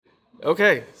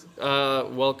Okay,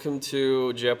 welcome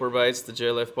to Jaipur Bites, the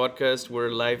JLF podcast. We're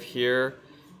live here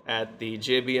at the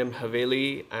JBM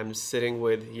Haveli. I'm sitting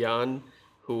with Ján,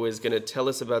 who is going to tell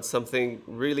us about something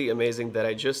really amazing that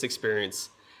I just experienced.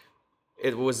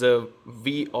 It was a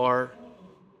VR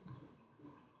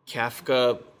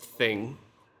Kafka thing.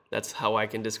 That's how I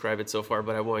can describe it so far,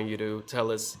 but I want you to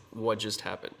tell us what just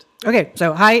happened. Okay,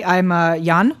 so hi, I'm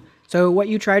Jan. So what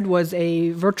you tried was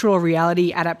a virtual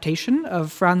reality adaptation of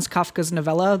Franz Kafka's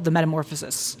novella, The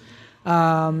Metamorphosis,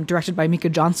 directed by Mika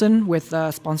Johnson with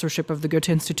sponsorship of the Goethe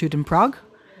Institut in Prague.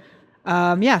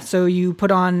 So you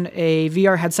put on a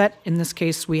VR headset. In this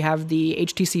case, we have the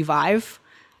HTC Vive,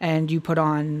 and you put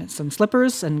on some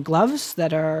slippers and gloves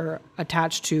that are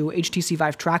attached to HTC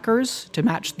Vive trackers to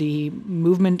match the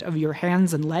movement of your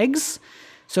hands and legs,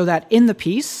 so that in the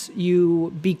piece,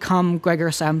 you become Gregor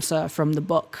Samsa from the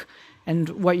book. And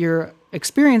what you're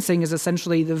experiencing is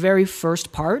essentially the very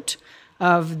first part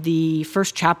of the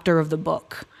first chapter of the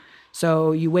book.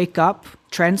 So you wake up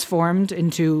transformed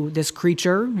into this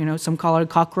creature, some call it a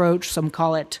cockroach, some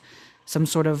call it some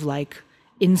sort of like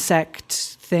insect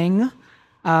thing.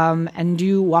 And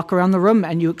you walk around the room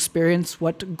and you experience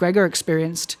what Gregor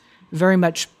experienced, very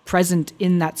much present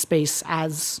in that space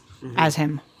as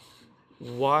him.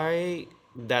 Why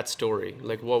that story?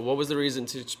 Like, what was the reason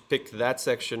to pick that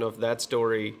section of that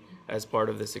story as part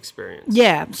of this experience?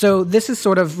 Yeah, so this is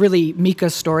sort of really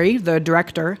Mika's story, the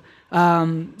director.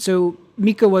 So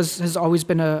Mika has always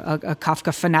been a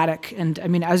Kafka fanatic, and I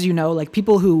mean, as you know, like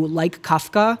people who like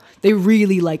Kafka, they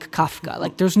really like Kafka.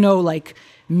 Like, there's no like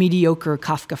mediocre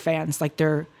Kafka fans. Like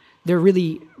they're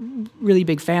really, really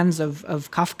big fans of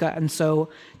Kafka. And so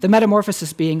The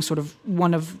Metamorphosis being sort of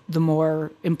one of the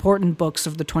more important books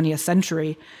of the 20th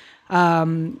century,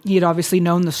 he had obviously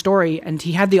known the story, and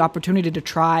he had the opportunity to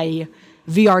try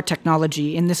VR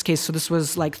technology. In this case, so this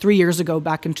was like 3 years ago,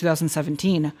 back in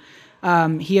 2017.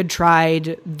 He had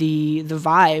tried the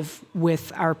Vive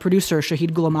with our producer,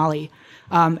 Shahid Ghulam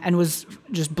and was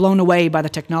just blown away by the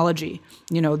technology.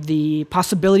 The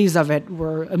possibilities of it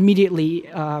were immediately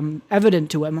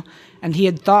evident to him, and he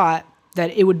had thought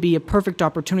that it would be a perfect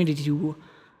opportunity to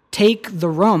take the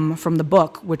room from the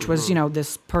book, which was,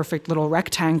 this perfect little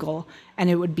rectangle, and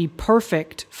it would be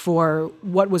perfect for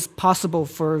what was possible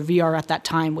for VR at that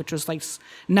time, which was like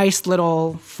nice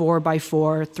little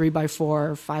 4x4,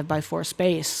 3x4, 5x4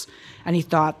 space. And he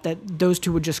thought that those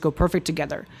two would just go perfect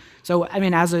together. So, I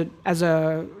mean, as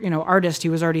a artist, he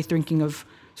was already thinking of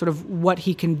sort of what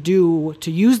he can do to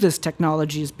use this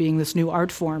technology as being this new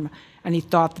art form. And he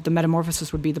thought that The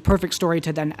Metamorphosis would be the perfect story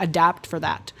to then adapt for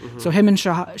that. Mm-hmm. So him and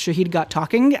Shahid got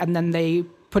talking, and then they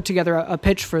put together a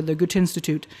pitch for the Goethe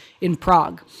Institut in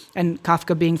Prague. And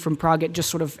Kafka being from Prague,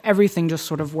 everything just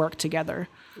sort of worked together.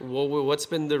 Well, what's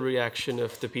been the reaction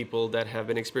of the people that have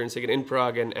been experiencing it in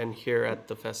Prague and here at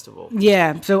the festival?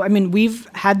 Yeah, so I mean, we've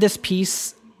had this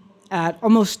piece at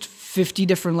almost 50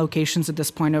 different locations at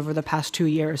this point over the past 2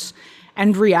 years.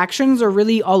 And reactions are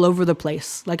really all over the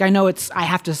place. Like, I know I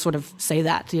have to sort of say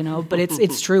that, but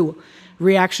it's true.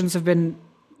 Reactions have been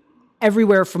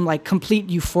everywhere from like complete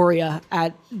euphoria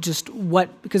at just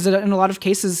because in a lot of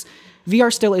cases,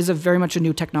 VR still is very much a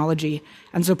new technology.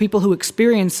 And so people who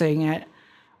experiencing it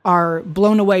are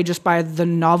blown away just by the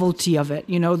novelty of it.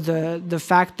 The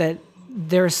fact that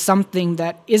there's something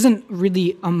that isn't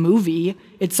really a movie.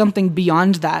 It's something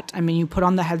beyond that. I mean, you put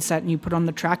on the headset and you put on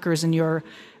the trackers and you're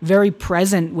very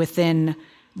present within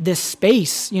this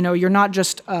space. You're not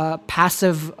just a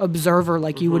passive observer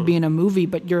like you would be in a movie,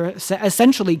 but you're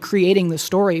essentially creating the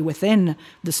story within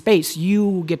the space.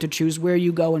 You get to choose where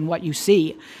you go and what you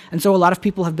see. And so a lot of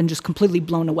people have been just completely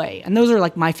blown away. And those are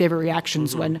like my favorite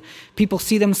reactions when people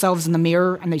see themselves in the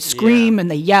mirror and they scream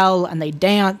and they yell and they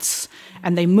dance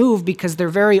and they move because they're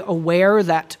very aware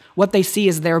that what they see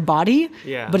is their body,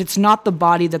 but it's not the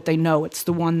body that they know. It's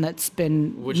the one that's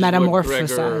been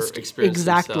metamorphosized.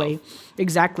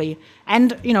 Exactly.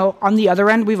 And, on the other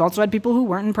end, we've also had people who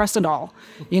weren't impressed at all.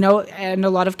 And a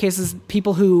lot of cases,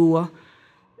 people who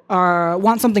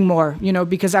want something more,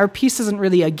 because our piece isn't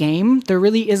really a game. There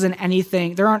really isn't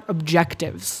anything. There aren't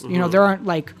objectives. There aren't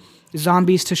like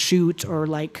zombies to shoot or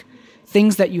like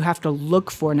things that you have to look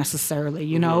for necessarily,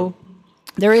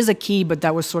 There is a key, but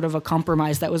that was sort of a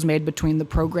compromise that was made between the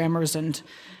programmers and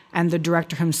the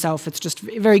director himself. It's just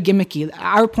very gimmicky.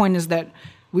 Our point is that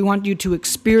we want you to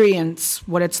experience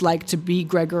what it's like to be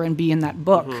Gregor and be in that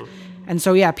book. And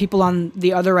so, people on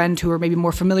the other end who are maybe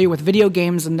more familiar with video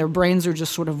games and their brains are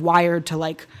just sort of wired to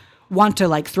like want to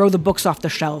like throw the books off the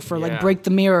shelf or like break the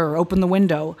mirror or open the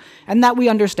window. And that we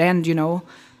understand,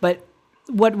 But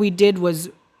what we did was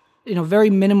very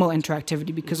minimal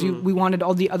interactivity because we wanted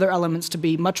all the other elements to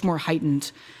be much more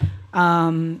heightened.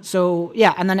 So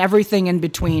yeah, and then everything in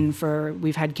between.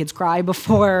 We've had kids cry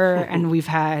before, and we've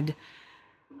had,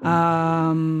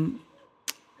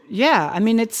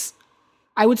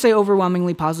 I would say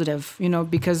overwhelmingly positive,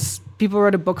 because people are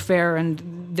at a book fair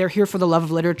and they're here for the love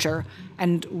of literature,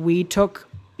 and we took,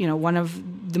 one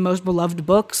of the most beloved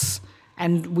books,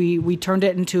 and we turned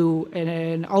it into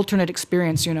an alternate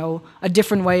experience, a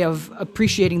different way of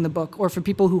appreciating the book, or for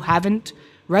people who haven't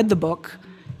read the book,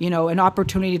 an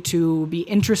opportunity to be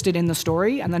interested in the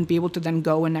story and then be able to then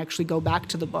go and actually go back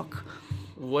to the book.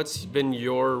 What's been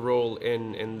your role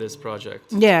in this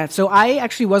project? Yeah, so I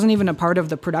actually wasn't even a part of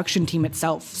the production team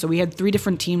itself. So we had 3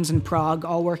 different teams in Prague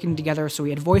all working together. So we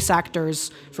had voice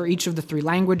actors for each of the 3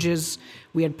 languages.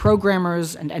 We had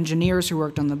programmers and engineers who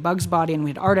worked on the Bugs body, and we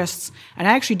had artists. And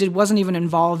I actually wasn't even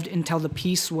involved until the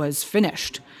piece was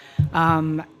finished.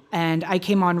 And I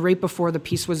came on right before the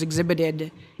piece was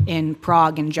exhibited in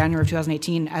Prague in January of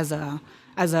 2018 as a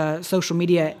social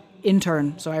media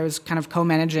intern. So I was kind of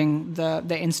co-managing the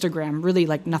Instagram, really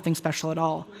like nothing special at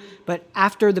all. But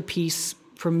after the piece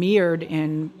premiered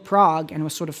in Prague and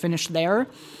was sort of finished there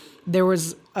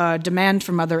was a demand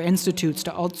from other institutes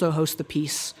to also host the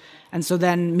piece. And so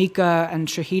then Mika and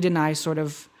Shahid and I sort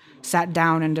of sat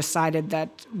down and decided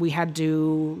that we had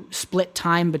to split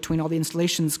time between all the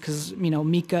installations because,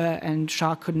 Mika and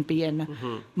Shah couldn't be in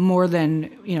more than,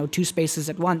 2 spaces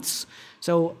at once.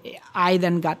 So I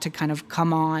then got to kind of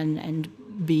come on and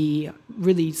be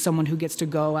really someone who gets to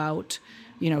go out,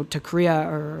 to Korea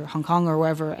or Hong Kong or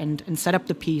wherever and set up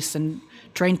the piece and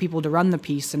train people to run the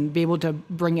piece and be able to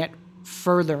bring it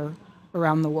further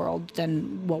around the world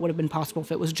than what would have been possible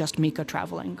if it was just Mika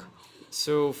traveling.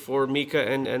 So for Mika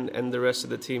and the rest of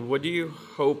the team, what do you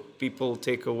hope people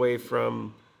take away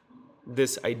from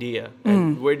this idea?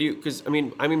 And where do you, because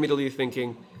I'm immediately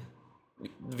thinking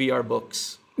VR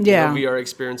books, VR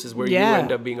experiences where you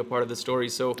end up being a part of the story.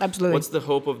 So absolutely. What's the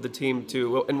hope of the team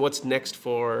and what's next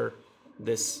for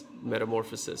this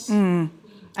Metamorphosis? I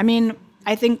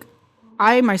think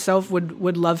I myself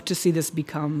would love to see this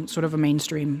become sort of a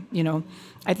mainstream,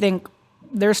 I think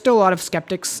there's still a lot of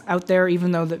skeptics out there,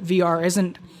 even though that VR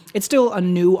it's still a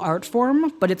new art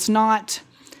form, but it's not,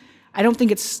 I don't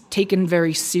think it's taken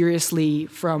very seriously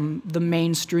from the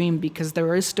mainstream because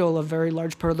there is still a very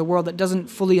large part of the world that doesn't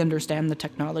fully understand the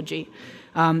technology.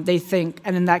 They think,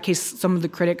 and in that case, some of the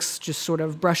critics just sort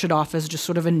of brush it off as just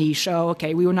sort of a niche. Oh,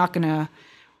 okay,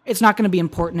 it's not going to be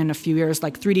important in a few years,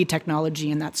 like 3D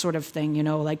technology and that sort of thing,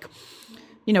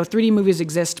 3D movies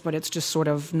exist, but it's just sort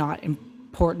of not important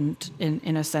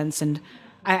in a sense. And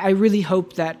I really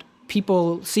hope that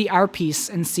people see our piece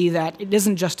and see that it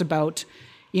isn't just about,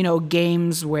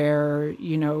 games where,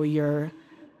 you're,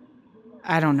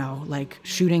 I don't know, like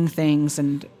shooting things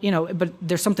and, but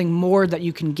there's something more that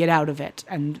you can get out of it.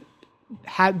 And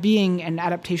being an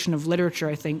adaptation of literature,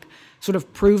 I think, sort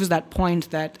of proves that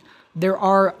point that there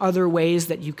are other ways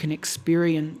that you can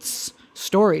experience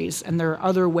stories and there are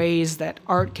other ways that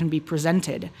art can be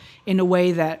presented in a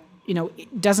way that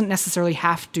it doesn't necessarily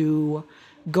have to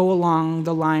go along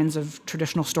the lines of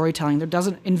traditional storytelling. In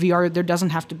VR, there doesn't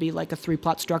have to be like a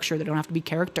 3-plot structure. There don't have to be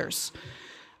characters.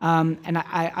 And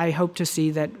I hope to see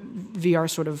that VR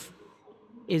sort of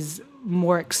is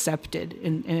more accepted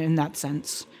in that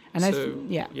sense. And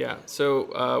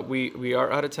So we are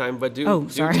out of time, but do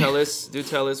tell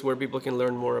us where people can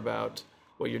learn more about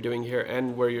what you're doing here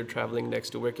and where you're traveling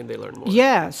next to. Where can they learn more?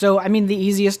 Yeah, so the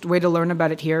easiest way to learn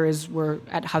about it here is we're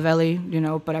at Haveli,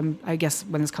 but I guess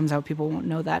when this comes out, people won't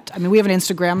know that. We have an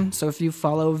Instagram, so if you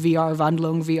follow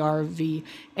VRwandlung,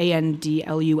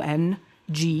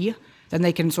 VRVANDLUNG, then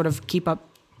they can sort of keep up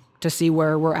to see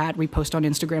where we're at. We post on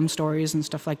Instagram stories and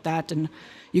stuff like that, and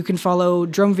you can follow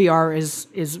Drone VR is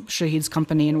Shahid's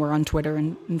company, and we're on Twitter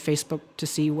and Facebook to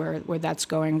see where that's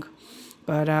going.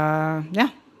 But yeah.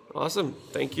 Awesome.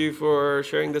 Thank you for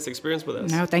sharing this experience with us.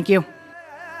 No, thank you.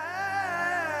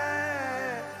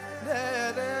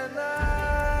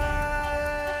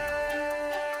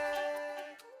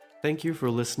 Thank you for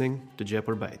listening to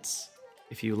Jaipur Bites.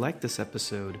 If you like this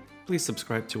episode, please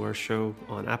subscribe to our show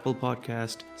on Apple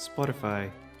Podcast, Spotify,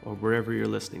 or wherever you're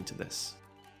listening to this.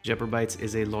 Jaipur Bites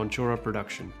is a Launchora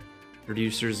production.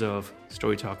 Producers of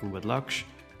Story Talking with Laksh,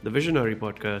 The Visionary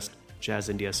Podcast, Jazz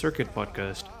India Circuit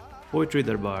Podcast, Poetry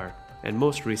Darbar, and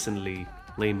most recently,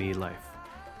 Play Me Life.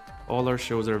 All our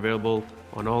shows are available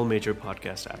on all major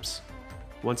podcast apps.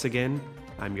 Once again,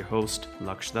 I'm your host,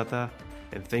 Lakshya Datta,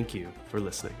 and thank you for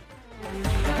listening.